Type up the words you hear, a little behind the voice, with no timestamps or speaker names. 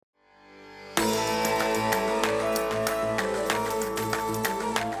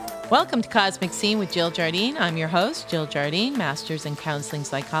Welcome to Cosmic Scene with Jill Jardine. I'm your host, Jill Jardine, Master's in Counseling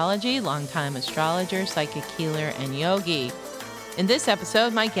Psychology, longtime astrologer, psychic healer, and yogi. In this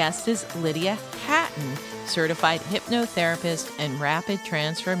episode, my guest is Lydia Hatton, certified hypnotherapist and rapid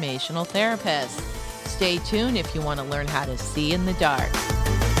transformational therapist. Stay tuned if you want to learn how to see in the dark.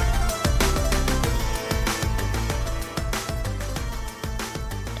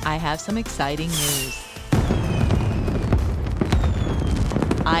 I have some exciting news.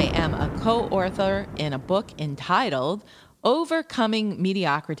 I am a co-author in a book entitled Overcoming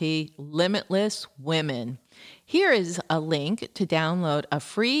Mediocrity, Limitless Women. Here is a link to download a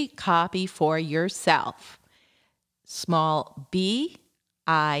free copy for yourself. Small bit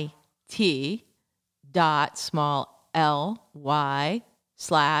dot small ly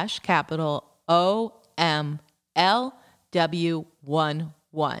 / capital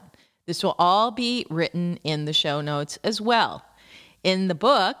OMLW11. This will all be written in the show notes as well. In the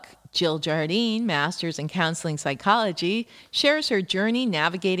book, Jill Jardine, Master's in Counseling Psychology, shares her journey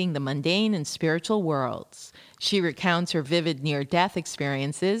navigating the mundane and spiritual worlds. She recounts her vivid near-death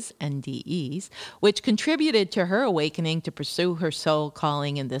experiences, NDEs, which contributed to her awakening to pursue her soul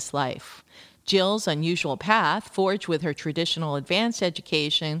calling in this life. Jill's unusual path, forged with her traditional advanced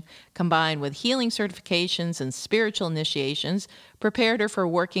education, combined with healing certifications and spiritual initiations, prepared her for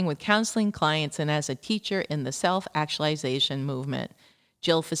working with counseling clients and as a teacher in the self-actualization movement.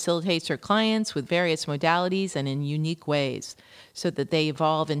 Jill facilitates her clients with various modalities and in unique ways so that they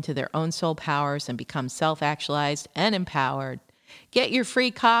evolve into their own soul powers and become self-actualized and empowered. Get your free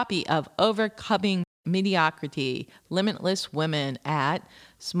copy of Overcoming Mediocrity, Limitless Women at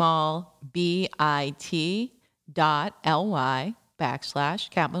small bit.ly /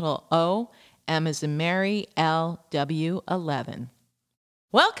 capital OM as in Mary LW11.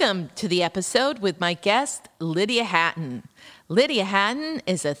 Welcome to the episode with my guest, Lydia Hatton. Lydia Hatton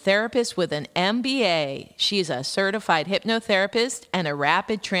is a therapist with an MBA. She is a certified hypnotherapist and a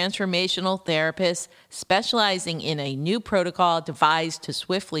rapid transformational therapist specializing in a new protocol devised to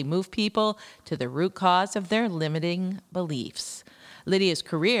swiftly move people to the root cause of their limiting beliefs. Lydia's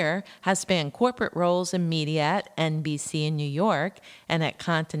career has spanned corporate roles in media at NBC in New York and at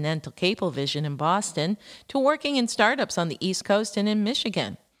Continental Cablevision in Boston to working in startups on the East Coast and in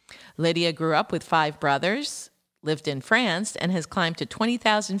Michigan. Lydia grew up with 5 brothers, lived in France, and has climbed to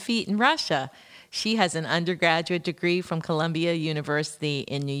 20,000 feet in Russia. She has an undergraduate degree from Columbia University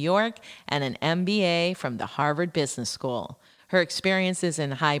in New York and an MBA from the Harvard Business School. Her experiences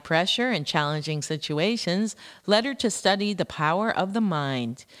in high pressure and challenging situations led her to study the power of the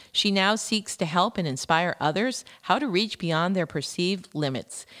mind. She now seeks to help and inspire others how to reach beyond their perceived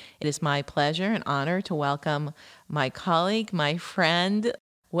limits. It is my pleasure and honor to welcome my colleague, my friend.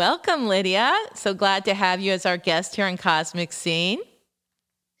 Welcome, Lydia. So glad to have you as our guest here on Cosmic Scene.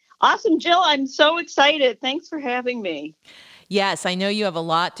 Awesome, Jill. I'm so excited. Thanks for having me. Yes, I know you have a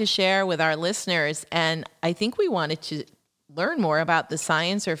lot to share with our listeners, and I think we wanted to learn more about the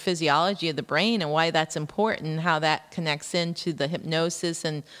science or physiology of the brain and why that's important, how that connects into the hypnosis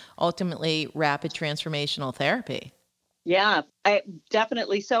and ultimately rapid transformational therapy. Yeah,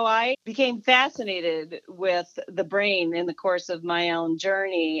 definitely. So I became fascinated with the brain in the course of my own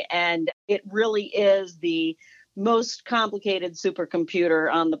journey, and it really is the most complicated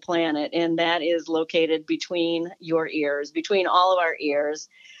supercomputer on the planet, and that is located between your ears, between all of our ears.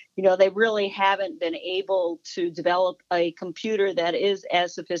 You know, they really haven't been able to develop a computer that is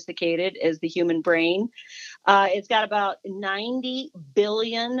as sophisticated as the human brain. It's got about 90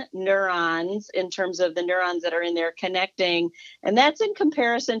 billion neurons in terms of the neurons that are in there connecting. And that's in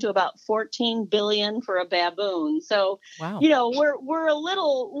comparison to about 14 billion for a baboon. So, Wow. You know, we're a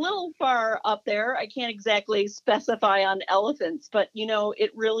little far up there. I can't exactly specify on elephants, but, you know,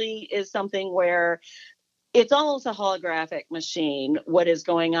 it really is something where it's almost a holographic machine, what is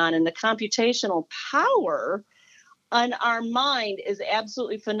going on. And the computational power on our mind is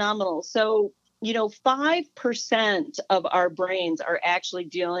absolutely phenomenal. So, you know, 5% of our brains are actually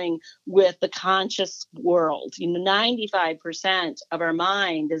dealing with the conscious world. You know, 95% of our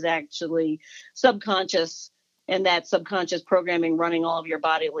mind is actually subconscious, and that subconscious programming running all of your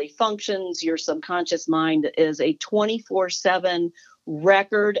bodily functions. Your subconscious mind is a 24/7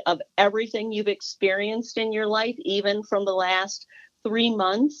 record of everything you've experienced in your life, even from the last 3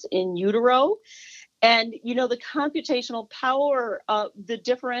 months in utero. And, you know, the computational power, the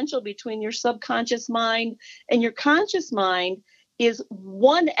differential between your subconscious mind and your conscious mind is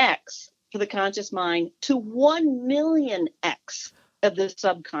 1x for the conscious mind to 1 million x of the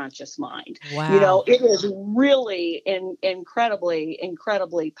subconscious mind. Wow. It is really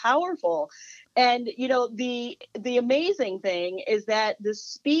incredibly powerful. And the amazing thing is that the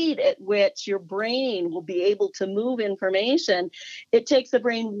speed at which your brain will be able to move information, it takes the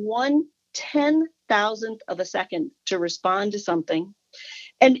brain 1/10,000th of a second to respond to something.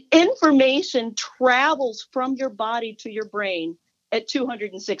 And information travels from your body to your brain at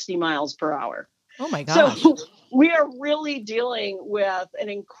 260 miles per hour. Oh my So gosh. we are really dealing with an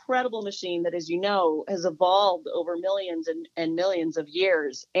incredible machine that, as you know, has evolved over millions and millions of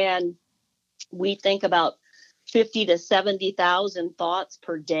years. And we think about 50 to 70,000 thoughts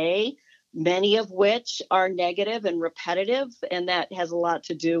per day, many of which are negative and repetitive. And that has a lot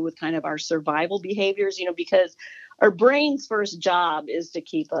to do with kind of our survival behaviors, because our brain's first job is to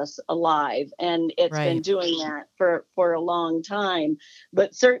keep us alive. And it's been Right. doing that for a long time.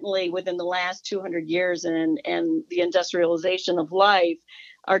 But certainly within the last 200 years and the industrialization of life,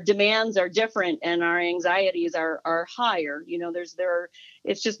 our demands are different and our anxieties are higher.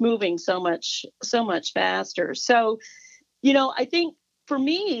 It's just moving so much faster. So, I think for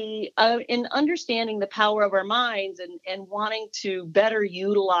me, in understanding the power of our minds and wanting to better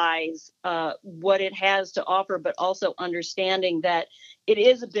utilize what it has to offer, but also understanding that it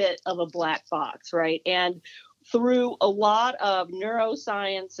is a bit of a black box, right? And through a lot of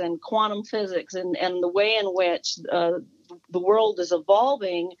neuroscience and quantum physics and the way in which the world is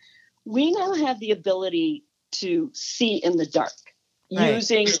evolving, we now have the ability to see in the dark. Right.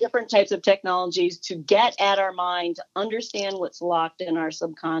 Using different types of technologies to get at our mind, to understand what's locked in our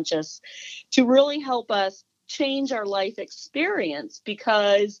subconscious, to really help us change our life experience.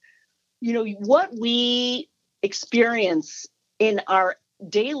 Because, what we experience in our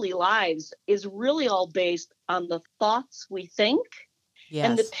daily lives is really all based on the thoughts we think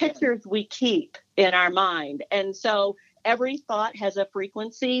and the pictures we keep in our mind. And so every thought has a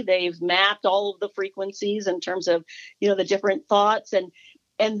frequency. They've mapped all of the frequencies in terms of, the different thoughts.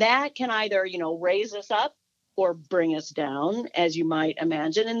 And that can either, raise us up or bring us down, as you might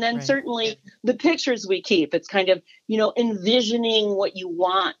imagine. And then certainly the pictures we keep, it's kind of, envisioning what you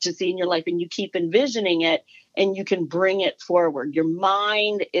want to see in your life, and you keep envisioning it and you can bring it forward. Your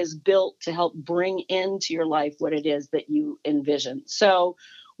mind is built to help bring into your life what it is that you envision. So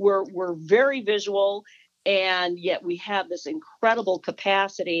we're very visual, and yet we have this incredible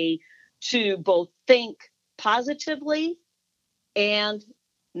capacity to both think positively and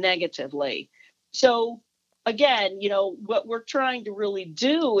negatively. So again, what we're trying to really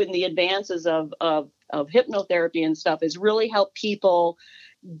do in the advances of hypnotherapy and stuff is really help people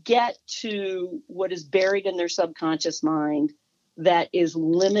get to what is buried in their subconscious mind that is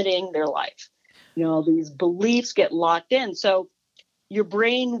limiting their life. These beliefs get locked in. So your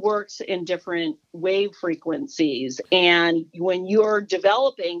brain works in different wave frequencies. And when you're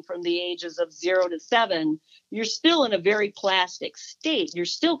developing from the ages of 0 to 7, you're still in a very plastic state. You're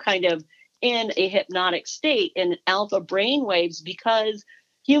still kind of in a hypnotic state in alpha brain waves, because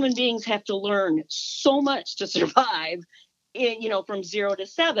human beings have to learn so much to survive from 0 to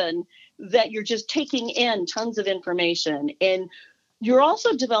 7, that you're just taking in tons of information. And you're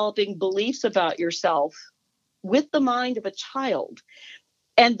also developing beliefs about yourself with the mind of a child.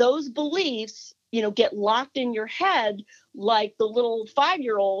 And those beliefs, get locked in your head like the little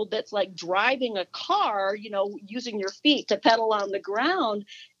 5-year-old that's like driving a car, using your feet to pedal on the ground.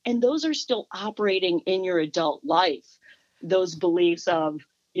 And those are still operating in your adult life. Those beliefs of,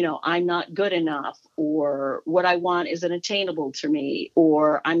 I'm not good enough, or what I want isn't attainable to me,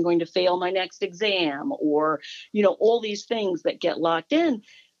 or I'm going to fail my next exam, or, all these things that get locked in.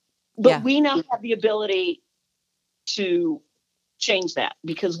 But we now have the ability to change that,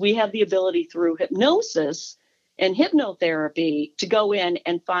 because we have the ability through hypnosis and hypnotherapy to go in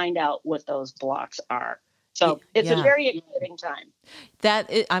and find out what those blocks are. So it's a very exciting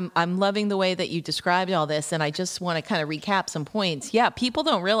time. I'm loving the way that you described all this, and I just want to kind of recap some points. Yeah, people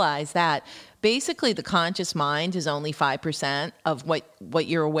don't realize that basically the conscious mind is only 5% of what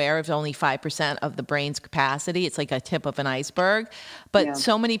you're aware of, only 5% of the brain's capacity. It's like a tip of an iceberg. But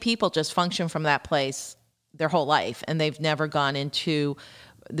so many people just function from that place their whole life, and they've never gone into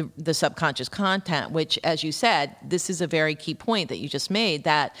the subconscious content, which, as you said, this is a very key point that you just made,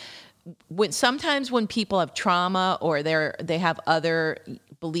 that sometimes when people have trauma or they have other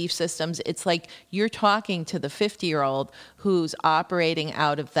belief systems, it's like you're talking to the 50-year-old who's operating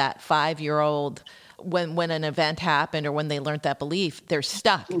out of that 5-year-old. When an event happened or when they learned that belief, they're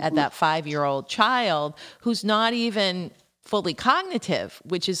stuck at that 5-year-old child who's not even fully cognitive,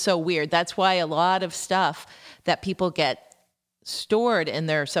 which is so weird. That's why a lot of stuff that people get stored in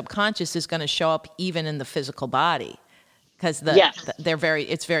their subconscious is going to show up even in the physical body, because Yes.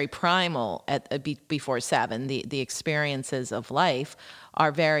 it's very primal before 7. The experiences of life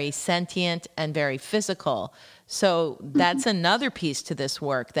are very sentient and very physical. So that's another piece to this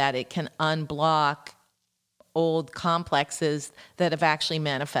work, that it can unblock old complexes that have actually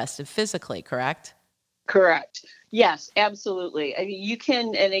manifested physically, correct? Correct. Yes, absolutely. I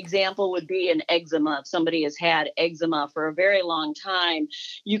mean, an example would be an eczema. If somebody has had eczema for a very long time,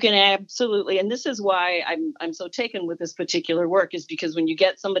 you can absolutely, and this is why I'm so taken with this particular work, is because when you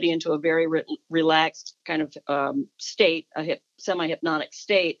get somebody into a very relaxed kind of state, semi-hypnotic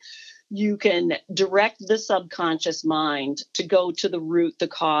state, you can direct the subconscious mind to go to the root, the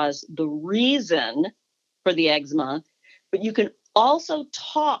cause, the reason for the eczema, but you can also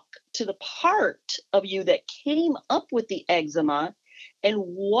talk to the part of you that came up with the eczema and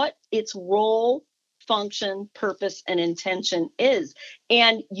what its role, function, purpose, and intention is.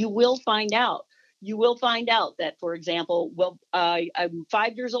 And you will find out. You will find out that, for example, I'm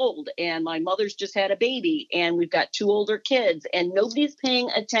 5 years old and my mother's just had a baby and we've got 2 older kids and nobody's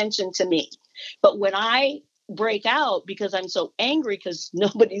paying attention to me. But when I break out because I'm so angry because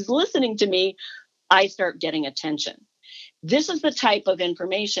nobody's listening to me, I start getting attention. This is the type of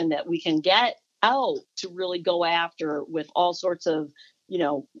information that we can get out to really go after with all sorts of,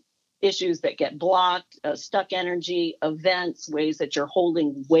 issues that get blocked, stuck energy, events, ways that you're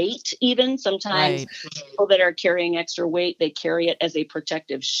holding weight. Even sometimes people that are carrying extra weight, they carry it as a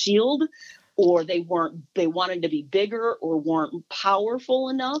protective shield, or they wanted to be bigger or weren't powerful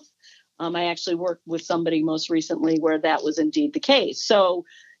enough. I actually worked with somebody most recently where that was indeed the case. So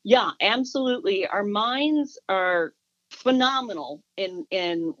yeah, absolutely. Our minds are phenomenal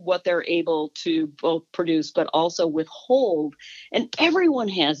in what they're able to both produce, but also withhold. And everyone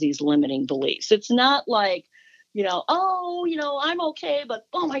has these limiting beliefs. It's not like, I'm okay, but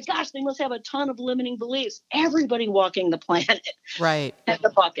oh my gosh, they must have a ton of limiting beliefs. Everybody walking the planet right has a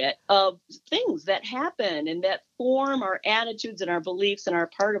bucket of things that happen and that form our attitudes and our beliefs and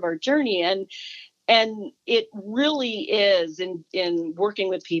are part of our journey. And it really is, in working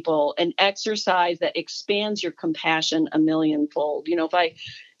with people, an exercise that expands your compassion a millionfold. If I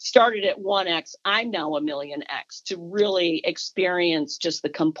started at 1x, I'm now a million X, to really experience just the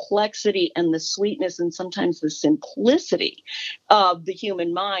complexity and the sweetness and sometimes the simplicity of the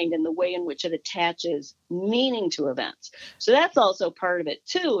human mind and the way in which it attaches meaning to events. So that's also part of it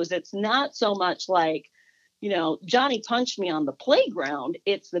too, is it's not so much like, Johnny punched me on the playground.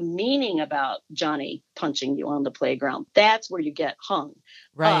 It's the meaning about Johnny punching you on the playground. That's where you get hung.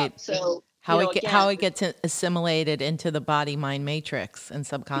 Right. So how it gets assimilated into the body mind matrix and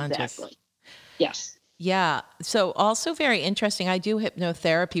subconscious. Exactly. Yes. Yeah. So also very interesting. I do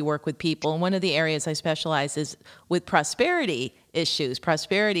hypnotherapy work with people. And one of the areas I specialize is with prosperity issues,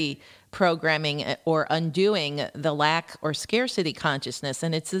 prosperity programming, or undoing the lack or scarcity consciousness.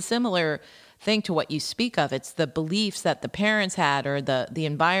 And it's a similar thing to what you speak of. It's the beliefs that the parents had, or the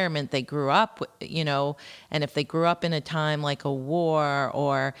environment they grew up with, and if they grew up in a time like a war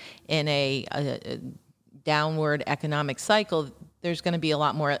or in a downward economic cycle, there's going to be a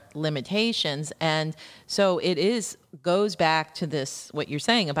lot more limitations. And so goes back to this, what you're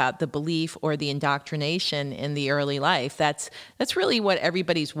saying about the belief or the indoctrination in the early life. That's really what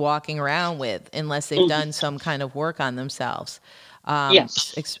everybody's walking around with, unless they've done some kind of work on themselves.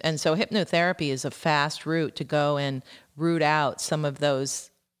 Yes. And so hypnotherapy is a fast route to go and root out some of those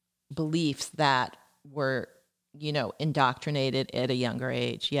beliefs that were, indoctrinated at a younger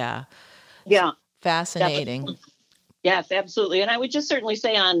age. Yeah. Yeah. Fascinating. Definitely. Yes, absolutely. And I would just certainly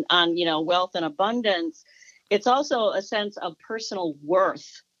say on wealth and abundance, it's also a sense of personal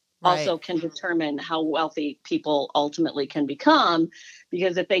worth. Right. Also can determine how wealthy people ultimately can become,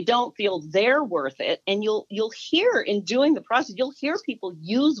 because if they don't feel they're worth it, and you'll hear in doing the process, you'll hear people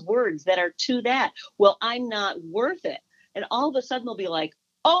use words that are to that. Well, I'm not worth it. And all of a sudden they'll be like,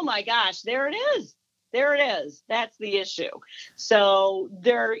 oh my gosh, there it is. There it is. That's the issue. So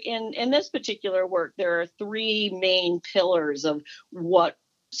in this particular work, there are 3 main pillars of what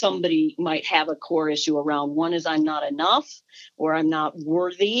somebody might have a core issue around. One is I'm not enough, or I'm not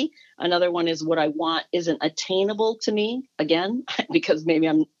worthy. Another one is what I want isn't attainable to me, again, because maybe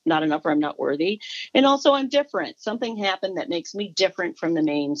I'm not enough or I'm not worthy. And also I'm different. Something happened that makes me different from the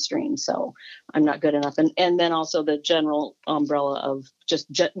mainstream, so I'm not good enough. And then also the general umbrella of just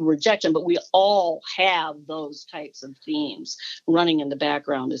rejection. But we all have those types of themes running in the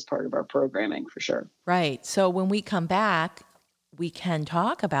background as part of our programming, for sure. Right. So when we come back, we can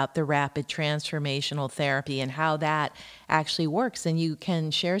talk about the rapid transformational therapy and how that actually works. And you can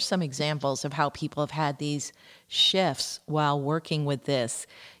share some examples of how people have had these shifts while working with this.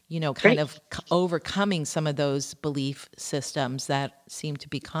 kind Great. of overcoming some of those belief systems that seem to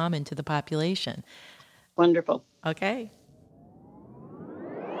be common to the population. Wonderful. Okay.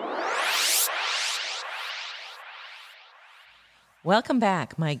 Welcome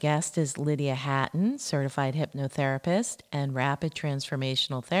back. My guest is Lydia Hatton, certified hypnotherapist and rapid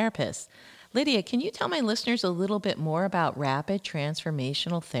transformational therapist. Lydia, can you tell my listeners a little bit more about rapid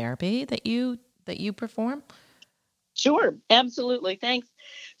transformational therapy that you perform? Sure, absolutely. Thanks.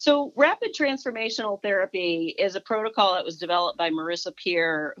 So, rapid transformational therapy is a protocol that was developed by Marissa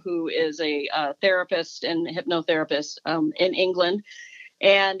Peer, who is a therapist and hypnotherapist in England.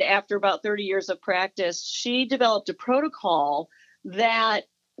 And after about 30 years of practice, she developed a protocol that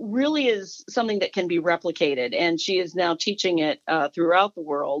really is something that can be replicated. And she is now teaching it throughout the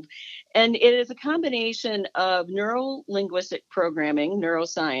world. And it is a combination of neuro linguistic programming,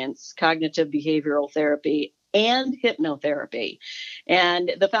 neuroscience, cognitive behavioral therapy, and hypnotherapy.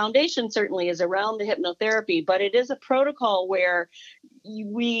 And the foundation certainly is around the hypnotherapy, but it is a protocol where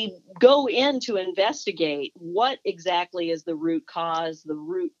we go in to investigate what exactly is the root cause, the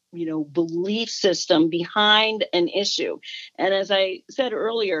root, belief system behind an issue. And as I said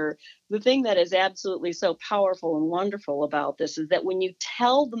earlier, the thing that is absolutely so powerful and wonderful about this is that when you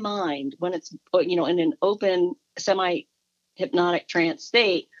tell the mind, when it's, in an open, semi hypnotic trance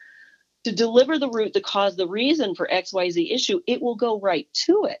state, to deliver the root, the cause, the reason for XYZ issue, it will go right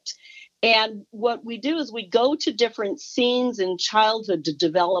to it. And what we do is we go to different scenes in childhood to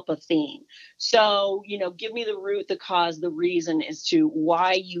develop a theme. So, give me the root, the cause, the reason as to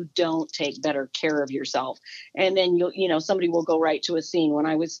why you don't take better care of yourself. And then somebody will go right to a scene. When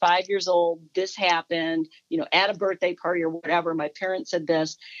I was 5 years old, this happened, at a birthday party or whatever, my parents said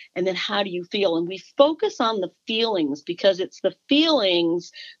this. And then how do you feel? And we focus on the feelings because it's the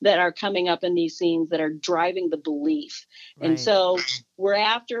feelings that are coming up in these scenes that are driving the belief. Right. And so we're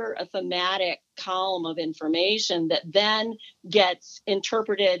after a thematic column of information that then gets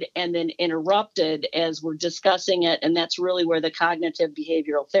interpreted and then interrupted as we're discussing it. And that's really where the cognitive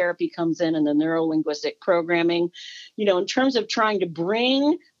behavioral therapy comes in and the neuro-linguistic programming, in terms of trying to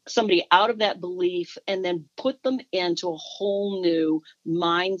bring somebody out of that belief and then put them into a whole new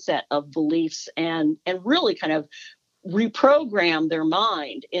mindset of beliefs and really kind of reprogram their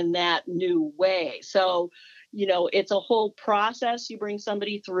mind in that new way. So, it's a whole process you bring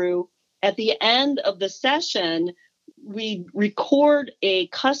somebody through. At the end of the session, we record a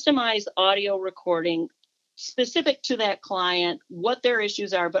customized audio recording specific to that client, what their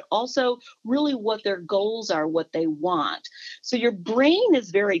issues are, but also really what their goals are, what they want. So your brain is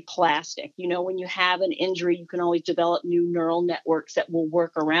very plastic. When you have an injury, you can always develop new neural networks that will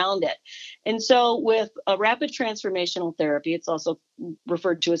work around it. And so with a rapid transformational therapy, it's also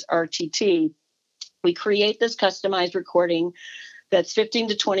referred to as RTT, we create this customized recording that's 15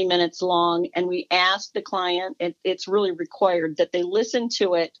 to 20 minutes long. And we ask the client, it's really required that they listen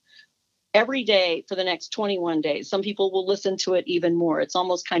to it every day for the next 21 days. Some people will listen to it even more. It's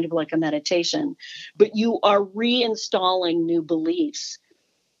almost kind of like a meditation, but you are reinstalling new beliefs.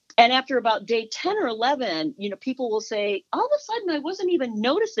 And after about day 10 or 11, people will say, all of a sudden, I wasn't even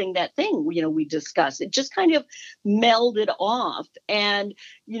noticing that thing, we discussed. It just kind of melded off. And,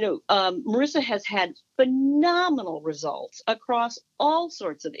 Marissa has had phenomenal results across all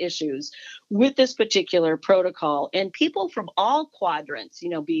sorts of issues with this particular protocol. And people from all quadrants,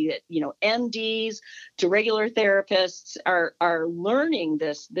 be it, MDs to regular therapists are learning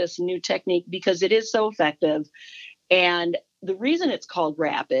this new technique because it is so effective. And the reason it's called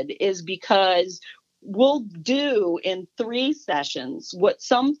rapid is because we'll do in 3 sessions what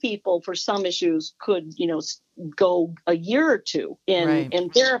some people for some issues could, go a year or 2 in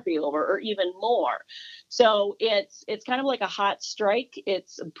therapy over, or even more. So it's kind of like a hot strike.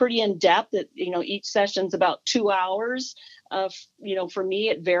 It's pretty in depth. Each session's about 2 hours. For me,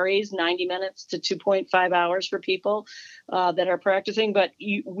 it varies 90 minutes to 2.5 hours for people that are practicing. But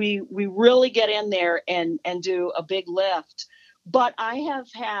we really get in there and do a big lift. But I have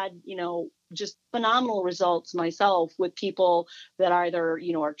had, just phenomenal results myself with people that either,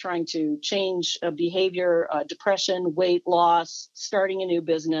 are trying to change behavior, depression, weight loss, starting a new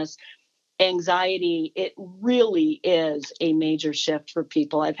business, anxiety. It really is a major shift for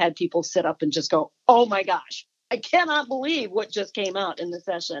people. I've had people sit up and just go, oh my gosh, I cannot believe what just came out in the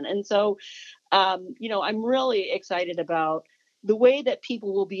session. And so, I'm really excited about the way that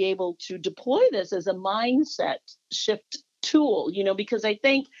people will be able to deploy this as a mindset shift tool, because I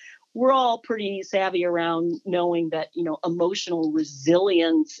think we're all pretty savvy around knowing that, emotional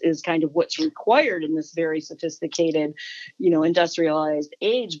resilience is kind of what's required in this very sophisticated, industrialized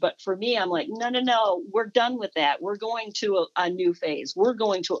age. But for me, I'm like, no, no, no, we're done with that. We're going to a new phase. We're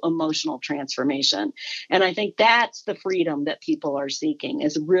going to emotional transformation. And I think that's the freedom that people are seeking,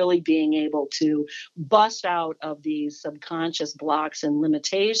 is really being able to bust out of these subconscious blocks and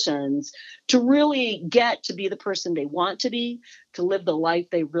limitations to really get to be the person they want to be, to live the life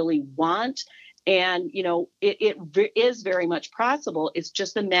they really want. And, it is very much possible. It's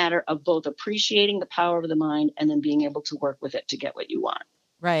just a matter of both appreciating the power of the mind and then being able to work with it to get what you want.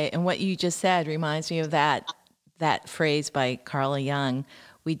 Right. And what you just said reminds me of that phrase by Carl Jung.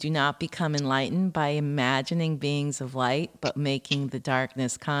 We do not become enlightened by imagining beings of light, but making the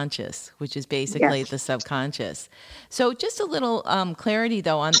darkness conscious, which is basically the subconscious. So just a little clarity,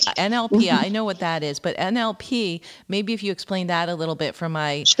 though, on NLP. I know what that is, but NLP, maybe if you explain that a little bit for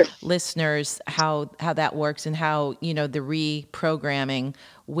my listeners, how that works and how, the reprogramming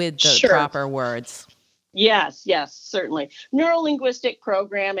with the proper words. Yes, certainly. Neurolinguistic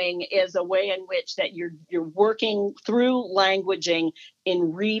programming is a way in which that you're working through languaging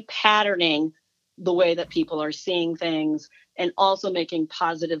in repatterning the way that people are seeing things, and also making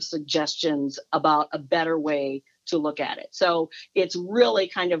positive suggestions about a better way to look at it. So it's really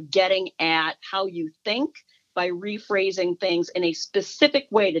kind of getting at how you think by rephrasing things in a specific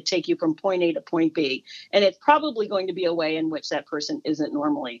way to take you from point A to point B. And it's probably going to be a way in which that person isn't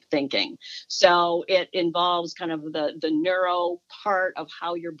normally thinking. So it involves kind of the neuro part of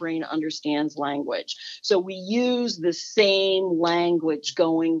how your brain understands language. So we use the same language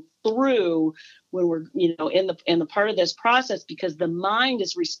going through when we're, in the part of this process, because the mind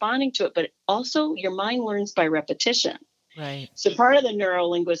is responding to it, but also your mind learns by repetition. Right. So part of the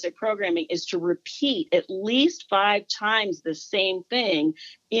neuro-linguistic programming is to repeat at least 5 times the same thing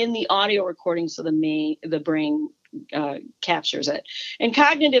in the audio recording, so the brain captures it. And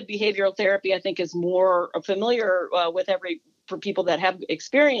cognitive behavioral therapy, I think, is more familiar for people that have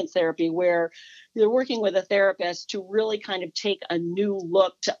experienced therapy, where they're working with a therapist to really kind of take a new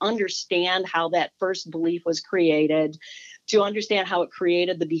look to understand how that first belief was created, to understand how it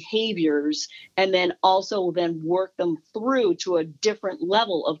created the behaviors, and then also then work them through to a different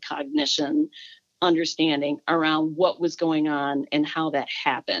level of cognition understanding around what was going on and how that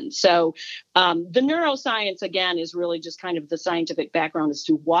happened. So the neuroscience, again, is really just kind of the scientific background as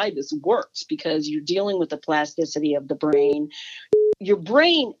to why this works, because you're dealing with the plasticity of the brain. Your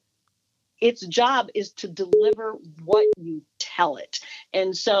brain, its job is to deliver what you tell it.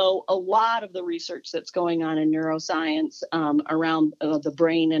 And so a lot of the research that's going on in neuroscience around the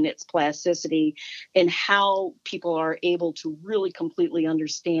brain and its plasticity, and how people are able to really completely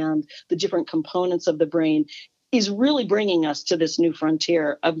understand the different components of the brain, is really bringing us to this new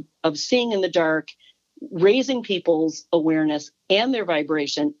frontier of seeing in the dark, raising people's awareness and their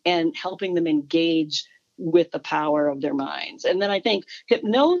vibration, and helping them engage with the power of their minds. And then I think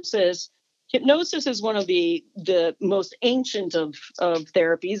hypnosis is one of the most ancient of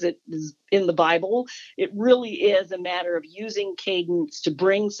therapies. It is in the Bible. It really is a matter of using cadence to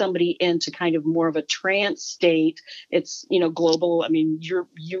bring somebody into kind of more of a trance state. It's, global. I mean,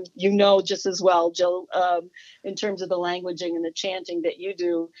 you know just as well, Jill, in terms of the languaging and the chanting that you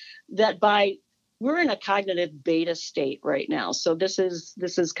do, that we're in a cognitive beta state right now. So this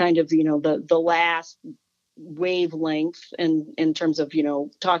is kind of, the last wavelength in terms of,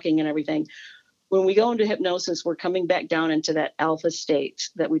 talking and everything. When we go into hypnosis, we're coming back down into that alpha state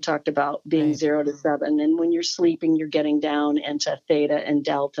that we talked about, being right. 0 to 7. And when you're sleeping, you're getting down into theta and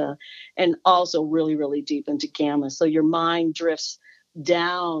delta, and also really, really deep into gamma. So your mind drifts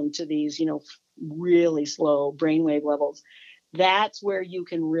down to these, really slow brainwave levels. That's where you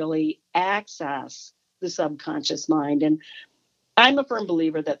can really access the subconscious mind. And I'm a firm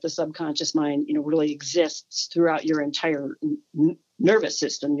believer that the subconscious mind, really exists throughout your entire nervous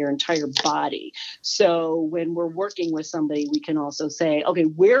system, your entire body. So when we're working with somebody, we can also say, okay,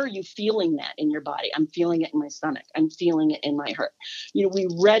 where are you feeling that in your body? I'm feeling it in my stomach. I'm feeling it in my heart. We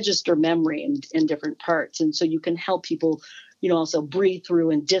register memory in different parts. And so you can help people, also breathe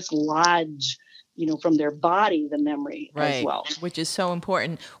through and dislodge from their body, the memory right. as well. Which is so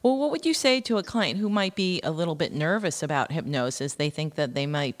important. Well, what would you say to a client who might be a little bit nervous about hypnosis? They think that they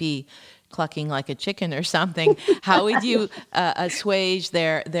might be clucking like a chicken or something. How would you assuage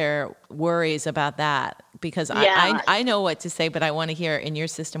their worries about that? Because I know what to say, but I want to hear in your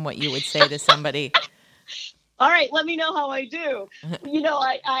system what you would say to somebody. All right, let me know how I do.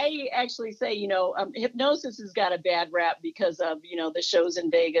 I actually say, hypnosis has got a bad rap because of, the shows in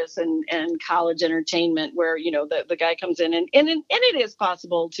Vegas and college entertainment where, the guy comes in and it is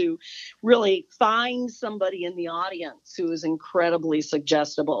possible to really find somebody in the audience who is incredibly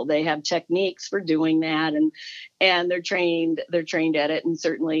suggestible. They have techniques for doing that and they're trained at it. And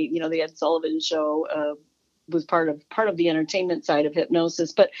certainly, the Ed Sullivan Show, was part of the entertainment side of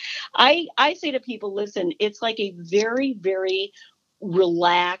hypnosis. But I say to people, listen, it's like a very, very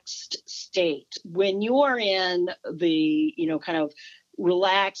relaxed state. When you are in the, kind of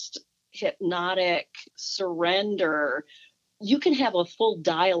relaxed, hypnotic surrender, you can have a full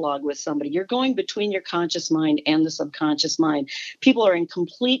dialogue with somebody. You're going between your conscious mind and the subconscious mind. People are in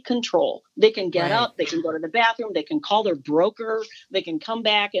complete control. They can get up, they can go to the bathroom, they can call their broker, they can come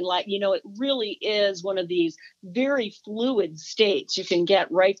back and it really is one of these very fluid states. You can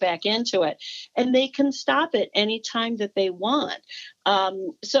get right back into it and they can stop it anytime that they want.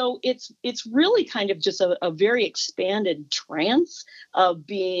 So it's really kind of just a very expanded trance of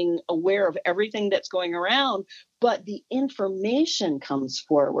being aware of everything that's going around, but the information comes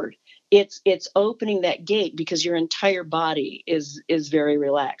forward. It's opening that gate because your entire body is very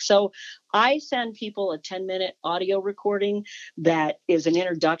relaxed. So I send people a 10-minute audio recording that is an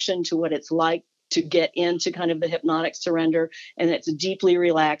introduction to what it's like to get into kind of the hypnotic surrender, and it's deeply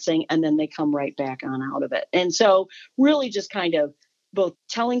relaxing, and then they come right back on out of it. And so really just kind of both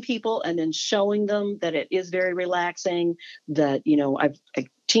telling people and then showing them that it is very relaxing, that,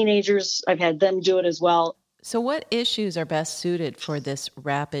 teenagers, I've had them do it as well. So what issues are best suited for this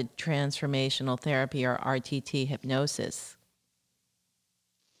rapid transformational therapy or RTT hypnosis?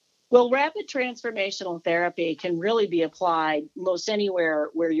 Well, rapid transformational therapy can really be applied most anywhere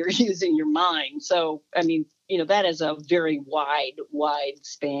where you're using your mind. So, that is a very wide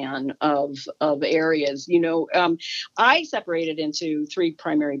span of areas. I separate it into three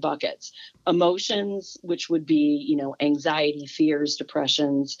primary buckets: emotions, which would be, anxiety, fears,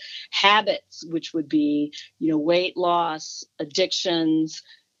 depressions; habits, which would be, weight loss, addictions,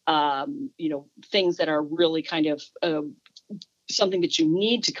 things that are really kind of something that you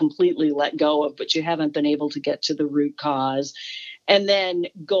need to completely let go of, but you haven't been able to get to the root cause. And then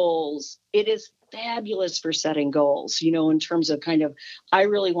goals. It is fabulous for setting goals, in terms of kind of, I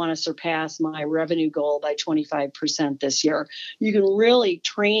really want to surpass my revenue goal by 25% this year. You can really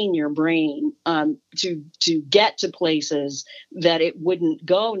train your brain to get to places that it wouldn't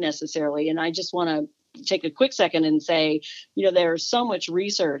go necessarily. And I just want to take a quick second and say, there's so much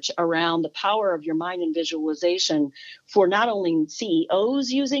research around the power of your mind and visualization for not only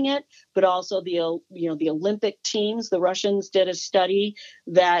CEOs using it, but also the Olympic teams. The Russians did a study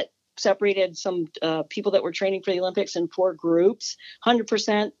that separated some people that were training for the Olympics in 4 groups: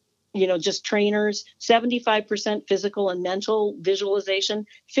 100%, just trainers, 75% physical and mental visualization,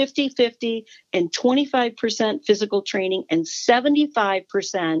 50-50, and 25% physical training, and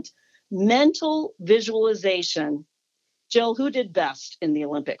 75% mental visualization. Jill, who did best in the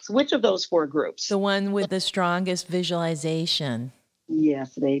Olympics? Which of those 4 groups? The one with the strongest visualization.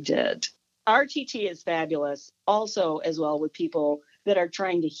 Yes, they did. RTT is fabulous also as well with people that are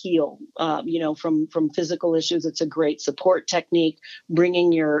trying to heal, from physical issues. It's a great support technique,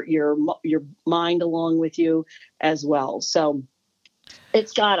 bringing your mind along with you as well. So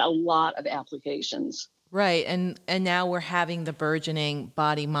it's got a lot of applications. Right. And now we're having the burgeoning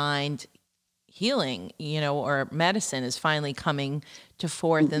body-mind healing, or medicine is finally coming to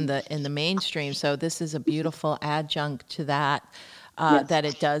forth in the mainstream. So this is a beautiful adjunct to that, yes, that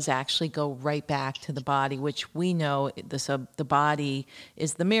it does actually go right back to the body, which we know the body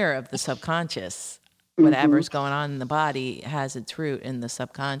is the mirror of the subconscious. Whatever's going on in the body has its root in the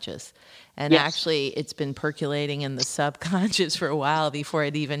subconscious. And yes, actually, it's been percolating in the subconscious for a while before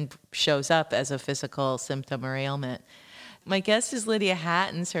it even shows up as a physical symptom or ailment. My guest is Lydia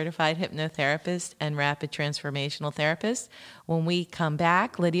Hatton, certified hypnotherapist and rapid transformational therapist. When we come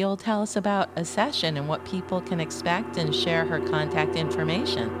back, Lydia will tell us about a session and what people can expect and share her contact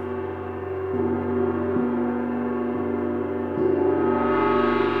information.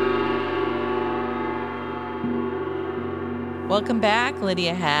 Welcome back.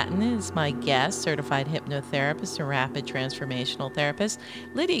 Lydia Hatton is my guest, certified hypnotherapist and rapid transformational therapist.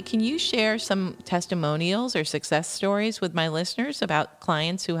 Lydia, can you share some testimonials or success stories with my listeners about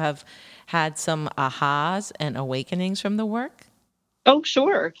clients who have had some ahas and awakenings from the work? Oh,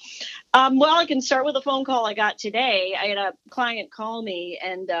 sure. Well, I can start with a phone call I got today. I had a client call me,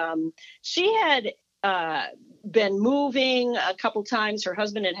 and she had been moving a couple times. Her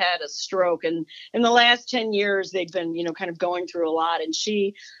husband had had a stroke, and in the last 10 years, they'd been, kind of going through a lot. And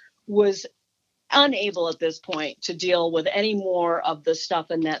she was unable at this point to deal with any more of the stuff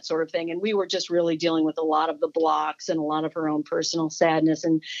and that sort of thing. And we were just really dealing with a lot of the blocks and a lot of her own personal sadness.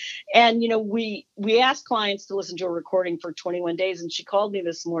 And we asked clients to listen to a recording for 21 days. And she called me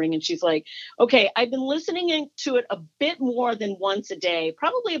this morning and she's like, okay, I've been listening to it a bit more than once a day,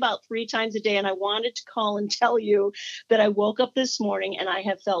 probably about 3 times a day. And I wanted to call and tell you that I woke up this morning and I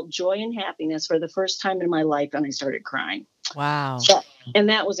have felt joy and happiness for the first time in my life. And I started crying. Wow. So, and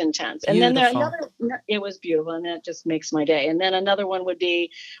that was intense. Beautiful. And then it was beautiful. And that just makes my day. And then another one would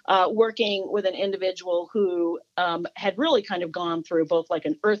be working with an individual who had really kind of gone through both like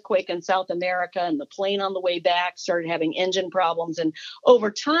an earthquake in South America, and the plane on the way back started having engine problems. And over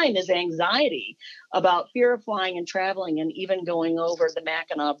time, his anxiety about fear of flying and traveling and even going over the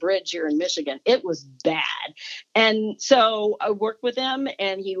Mackinac Bridge here in Michigan, it was bad. And so I worked with him,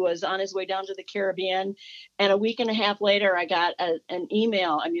 and he was on his way down to the Caribbean. And a week and a half later, I got a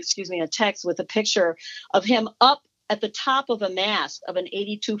text with a picture of him up at the top of a mast of an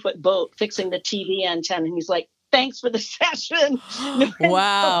 82-foot boat fixing the TV antenna. And he's like, thanks for the session.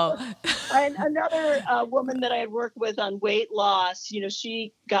 Wow. And another woman that I had worked with on weight loss,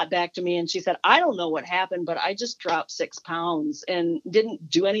 she got back to me and she said, I don't know what happened, but I just dropped 6 pounds and didn't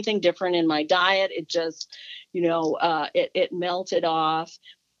do anything different in my diet. It just, it melted off.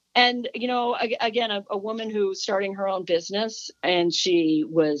 And, again, a woman who's starting her own business, and she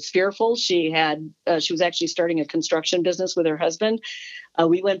was fearful. She was actually starting a construction business with her husband.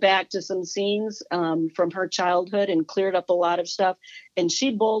 We went back to some scenes from her childhood and cleared up a lot of stuff. And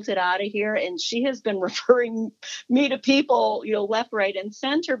she bolted out of here, and she has been referring me to people, left, right, and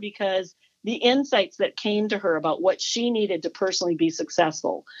center, because the insights that came to her about what she needed to personally be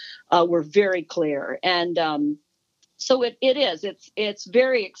successful were very clear. And so it's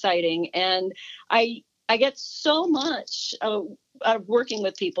very exciting. And I get so much out of working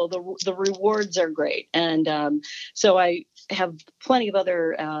with people. The rewards are great. And so I have plenty of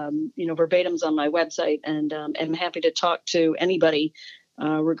other, verbatims on my website, and am happy to talk to anybody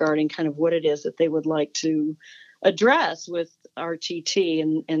regarding kind of what it is that they would like to address with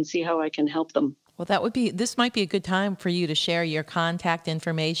RTT, and see how I can help them. Well, this might be a good time for you to share your contact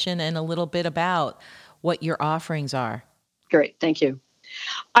information and a little bit about what your offerings are. Great. Thank you.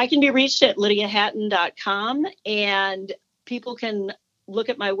 I can be reached at lydiahatton.com, and people can look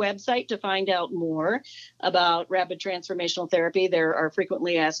at my website to find out more about rapid transformational therapy. There are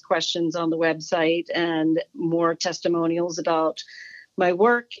frequently asked questions on the website and more testimonials about my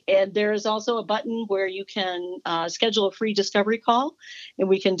work. And there is also a button where you can schedule a free discovery call, and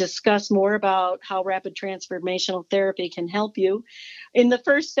we can discuss more about how rapid transformational therapy can help you. In the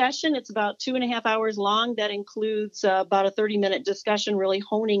first session, it's about 2.5 hours long. That includes about a 30-minute discussion, really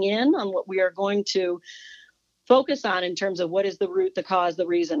honing in on what we are going to focus on in terms of what is the root, the cause, the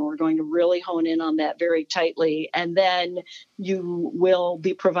reason. We're going to really hone in on that very tightly. And then you will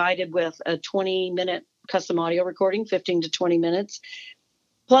be provided with a 20-minute custom audio recording, 15 to 20 minutes.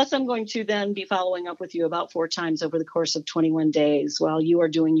 Plus, I'm going to then be following up with you about 4 times over the course of 21 days while you are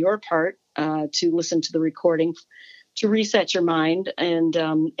doing your part to listen to the recording, to reset your mind and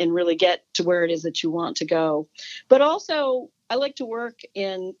really get to where it is that you want to go. But also, I like to work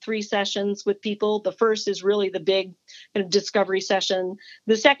in 3 sessions with people. The first is really the big kind of discovery session.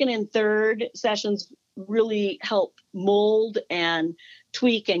 The second and third sessions really help mold and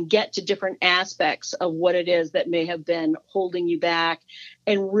tweak and get to different aspects of what it is that may have been holding you back,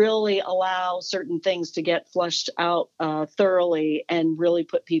 and really allow certain things to get flushed out thoroughly and really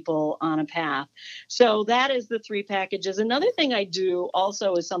put people on a path. So that is the 3 packages. Another thing I do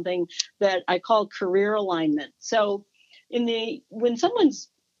also is something that I call career alignment. So when someone's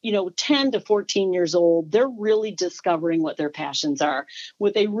 10 to 14 years old, they're really discovering what their passions are,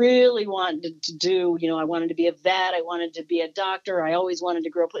 what they really wanted to do. I wanted to be a vet. I wanted to be a doctor. I always wanted to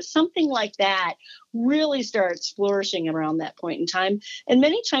grow up. Something like that really starts flourishing around that point in time. And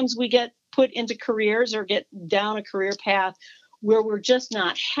many times we get put into careers or get down a career path where we're just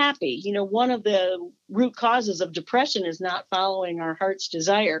not happy. One of the root causes of depression is not following our heart's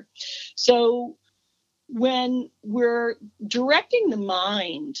desire. So when we're directing the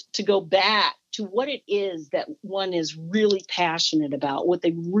mind to go back to what it is that one is really passionate about, what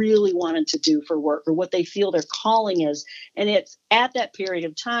they really wanted to do for work, or what they feel their calling is, and it's at that period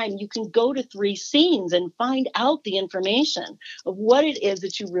of time, you can go to 3 scenes and find out the information of what it is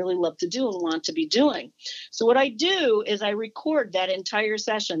that you really love to do and want to be doing. So what I do is I record that entire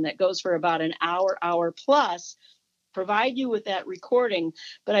session that goes for about an hour plus, provide you with that recording.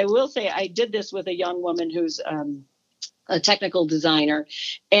 But I will say I did this with a young woman who's a technical designer.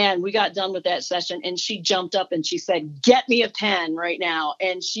 And we got done with that session and she jumped up and she said, "Get me a pen right now."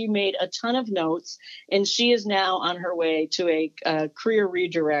 And she made a ton of notes, and she is now on her way to a career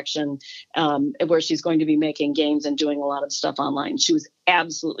redirection where she's going to be making games and doing a lot of stuff online. She was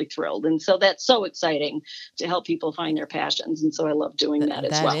absolutely thrilled. And so that's so exciting to help people find their passions. And so I love doing that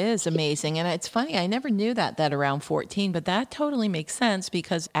as well. That is amazing. And it's funny, I never knew that around 14, but that totally makes sense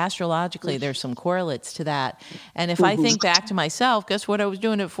because astrologically there's some correlates to that. And if I think back to myself, guess what I was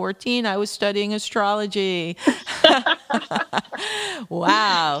doing at 14? I was studying astrology.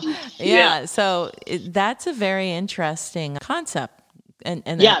 Wow. Yeah. So that's a very interesting concept. And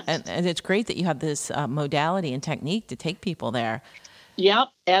Yes. and it's great that you have this modality and technique to take people there. Yep,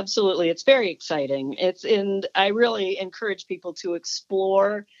 absolutely. It's very exciting. And I really encourage people to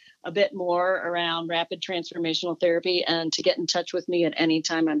explore a bit more around rapid transformational therapy and to get in touch with me at any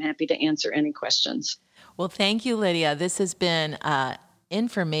time. I'm happy to answer any questions. Well, thank you, Lydia. This has been an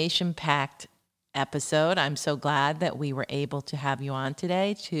information-packed episode. I'm so glad that we were able to have you on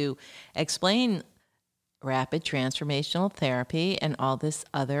today to explain rapid transformational therapy and all this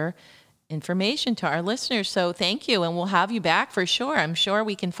other information to our listeners. So thank you, and we'll have you back for sure. I'm sure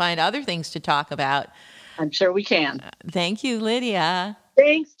we can find other things to talk about. I'm sure we can. Thank you, Lydia.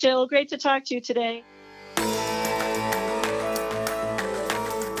 Thanks, Jill. Great to talk to you today.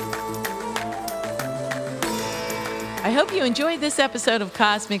 I hope you enjoyed this episode of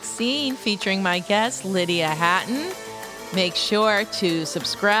Cosmic Scene featuring my guest, Lydia Hatton. Make sure to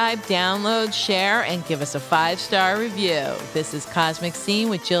subscribe, download, share, and give us a 5-star review. This is Cosmic Scene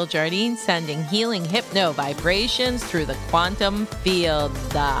with Jill Jardine, sending healing hypno vibrations through the quantum field.